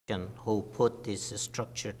who put this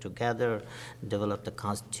structure together, developed the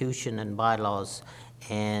Constitution and bylaws,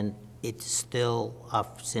 and it's still,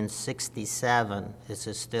 since '67,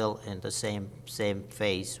 it's still in the same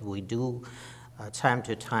phase. We do, time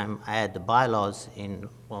to time, add the bylaws in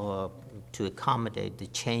to accommodate the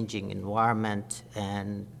changing environment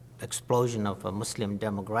and explosion of a Muslim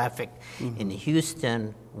demographic in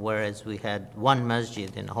Houston, whereas we had one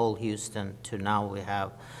masjid in whole Houston, to now we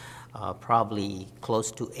have probably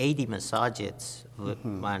close to 80 masajids.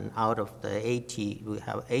 And out of the 80, we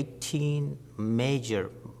have 18 major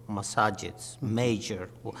masajids,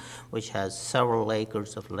 which has several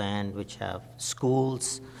acres of land, which have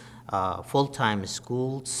schools, full-time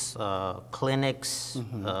schools, clinics,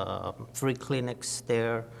 free clinics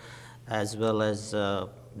there, as well as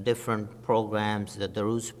different programs, the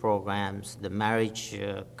Darus programs, the marriage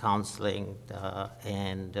counseling,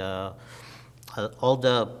 and all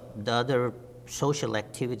the other social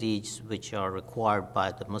activities which are required by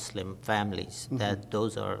the Muslim families, that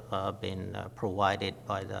those are been provided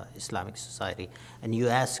by the Islamic Society. And you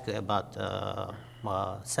ask about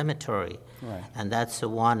cemetery, right. And that's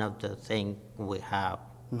one of the things we have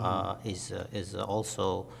is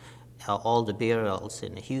also all the burials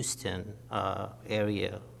in Houston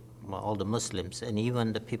area, all the Muslims, and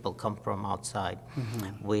even the people come from outside.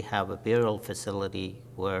 We have a burial facility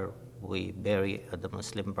where we bury the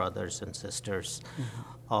Muslim brothers and sisters.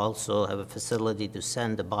 Also have a facility to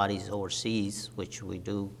send the bodies overseas, which we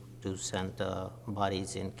do send the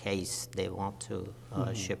bodies in case they want to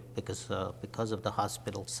ship, because of the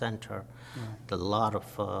hospital center. A lot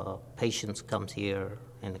of patients come here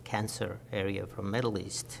in the cancer area from Middle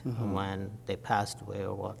East. When they passed away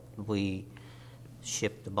or what, we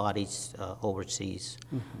ship the bodies overseas.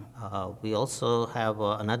 We also have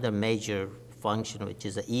another major function, which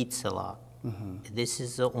is a Eid Salat. This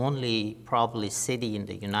is the only probably city in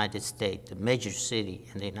the United States, the major city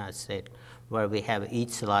in the United States, where we have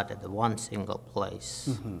Eid Salat at the one single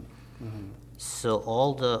place. So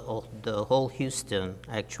all the whole Houston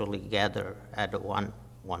actually gather at one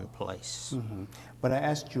place. But I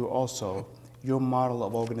asked you also, your model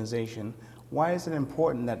of organization, why is it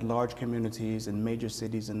important that large communities and major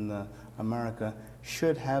cities in America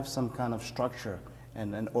should have some kind of structure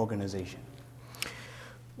and an organization?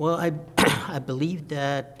 Well, I believe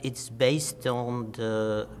that it's based on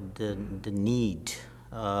the need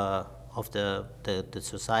of the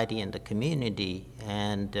society and the community,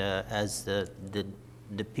 and as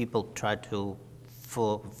the people try to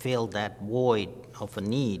fulfill that void of a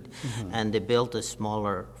need, and they built a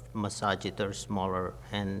smaller masajid or smaller,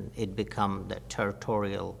 and it become the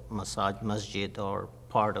territorial masjid, or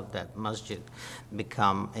part of that masjid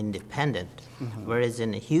become independent. Whereas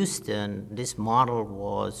in Houston, this model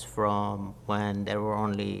was from when there were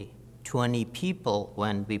only 20 people.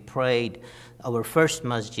 When we prayed, our first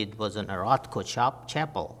masjid was an Rothko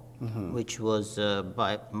chapel, which was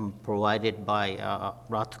provided by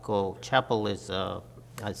Rothko Chapel is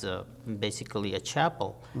basically a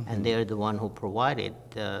chapel, and they're the one who provided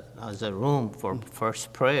as a room for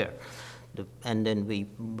first prayer. And then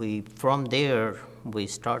we from there we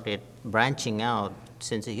started branching out,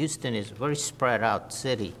 since Houston is a very spread out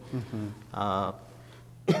city.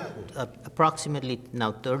 Approximately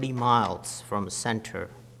now 30 miles from center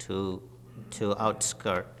to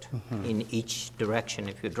outskirt in each direction.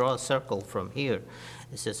 If you draw a circle from here,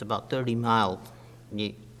 it's just about 30 miles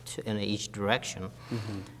in each direction.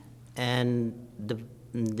 And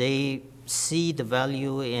they see the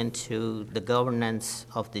value into the governance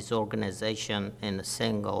of this organization in a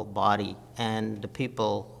single body, and the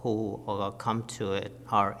people who come to it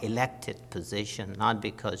are elected position, not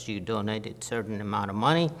because you donated certain amount of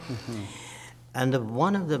money. And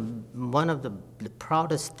one of the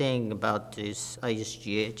proudest thing about this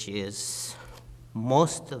ISGH is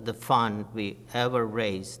most of the fund we ever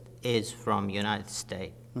raised is from United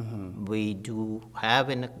States. We do have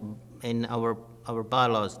in our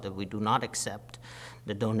bylaws that we do not accept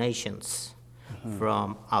the donations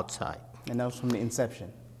from outside. And that was from the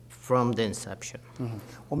inception? From the inception.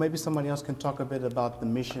 Well, maybe somebody else can talk a bit about the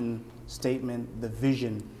mission statement, the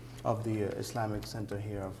vision of the Islamic Center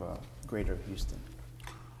here of Greater Houston.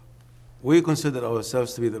 We consider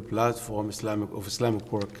ourselves to be the platform of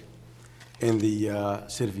Islamic work in the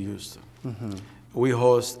city of Houston. We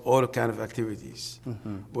host all kind of activities,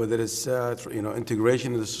 whether it's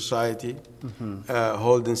integration in the society,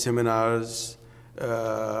 holding seminars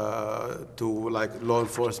to like law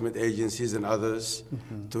enforcement agencies and others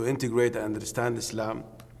to integrate and understand Islam.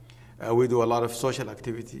 We do a lot of social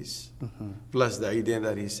activities, plus the IDN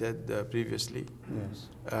that he said previously. Yes.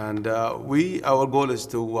 And our goal is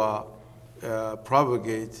to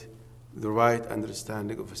propagate the right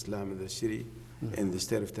understanding of Islam in the city, in the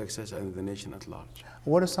state of Texas, and the nation at large.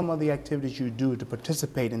 What are some of the activities you do to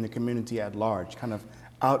participate in the community at large, kind of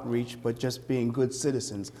outreach, but just being good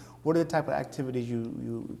citizens? What are the type of activities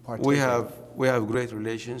you partake in? We have great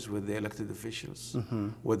relations with the elected officials,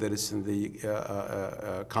 whether it's in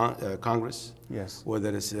the Congress, Yes.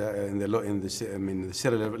 whether it's the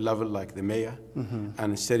city level like the mayor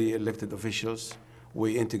and city elected officials.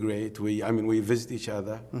 We integrate. We visit each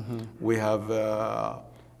other. We have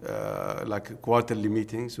like quarterly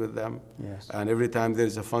meetings with them, Yes. and every time there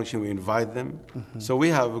is a function, we invite them. So we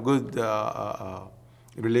have a good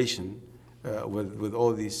relation with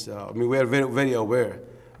all these. We are very, very aware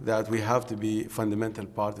that we have to be a fundamental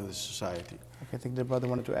part of the society. Okay, I think the brother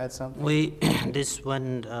wanted to add something.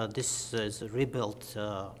 This is a rebuilt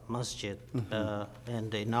masjid,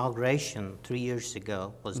 and the inauguration 3 years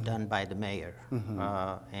ago was done by the mayor,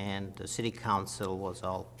 and the city council was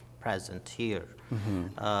all present here.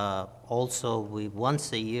 Also,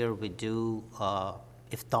 once a year we do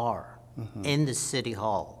iftar in the city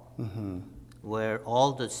hall, where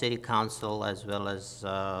all the city council as well as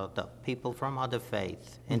the people from other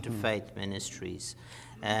faith, interfaith ministries,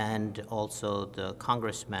 and also the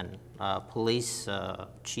congressmen, police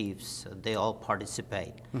chiefs, they all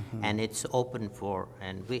participate. And it's open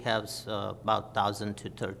and we have about 1,000 to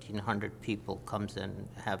 1,300 people comes and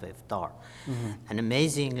have iftar. And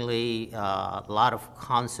amazingly, a lot of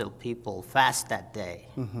council people fast that day,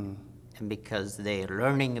 and because they're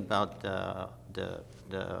learning about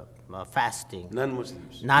the fasting.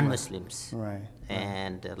 Non-Muslims. Non-Muslims. Right.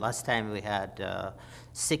 And last time we had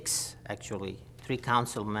 6, actually, 3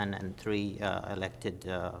 councilmen and 3 elected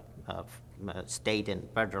state and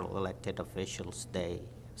federal elected officials. They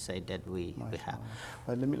say that we have.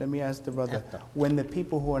 But let me ask the brother, when the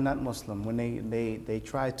people who are not Muslim, when they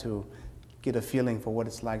try to get a feeling for what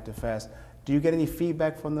it's like to fast, do you get any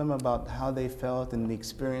feedback from them about how they felt and the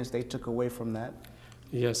experience they took away from that?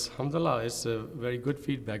 Yes, alhamdulillah, it's a very good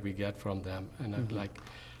feedback we get from them. And like,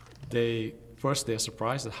 they're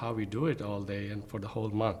surprised at how we do it all day and for the whole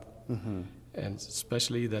month. And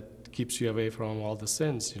especially that keeps you away from all the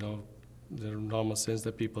sins, the normal sins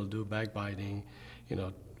that people do, backbiting,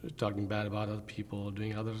 talking bad about other people,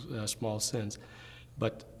 doing other small sins.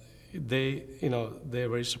 But they're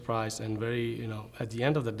very surprised and very, at the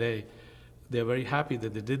end of the day, they're very happy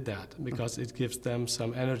that they did that because it gives them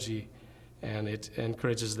some energy and it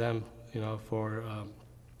encourages them, for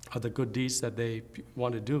other good deeds that they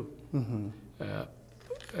want to do.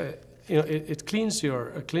 It cleans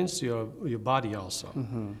your body also,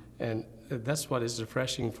 and that's what is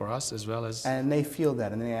refreshing for us as well as. And they feel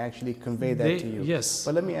that, and they actually convey that to you. Yes.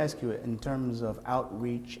 But let me ask you, in terms of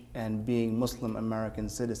outreach and being Muslim American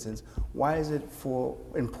citizens, why is it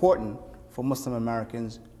important for Muslim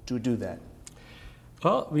Americans to do that?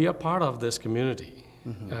 Well, we are part of this community.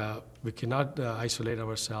 We cannot isolate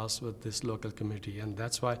ourselves with this local community, and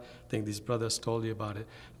that's why I think these brothers told you about it.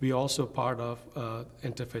 We also part of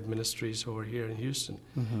Interfaith Ministries over here in Houston.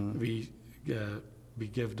 We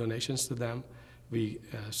give donations to them. We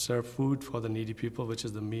serve food for the needy people, which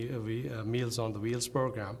is the Meals on the Wheels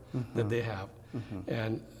program that they have.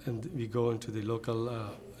 And we go into the local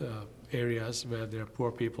areas where there are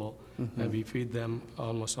poor people, and we feed them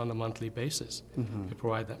almost on a monthly basis. We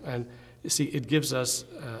provide them. And you see, it gives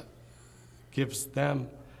them,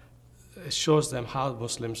 it shows them how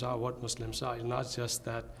Muslims are, what Muslims are. It's not just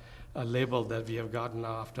that a label that we have gotten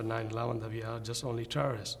after 9/11 that we are just only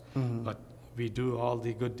terrorists, but we do all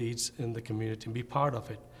the good deeds in the community and be part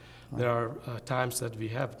of it. There are times that we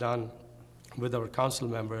have done with our council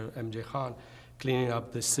member, MJ Khan, cleaning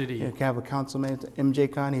up the city. You have a councilman, MJ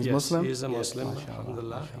Khan, he's Muslim? Yes, he is a Muslim, Yes,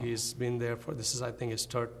 alhamdulillah. He's been there this is, I think, his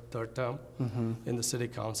third term in the city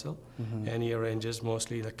council. And he arranges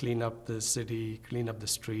mostly the clean up the city, clean up the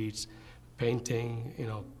streets, painting,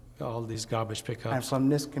 all these garbage pickups. And from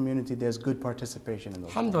this community, there's good participation in those.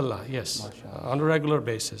 Alhamdulillah, yes, on a regular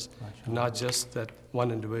basis. Not just that one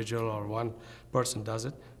individual or one person does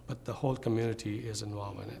it, but the whole community is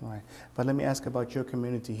involved in it. Right. But let me ask about your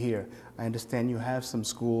community here. I understand you have some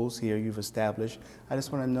schools here you've established. I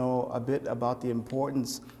just want to know a bit about the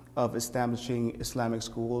importance of establishing Islamic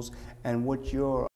schools and what your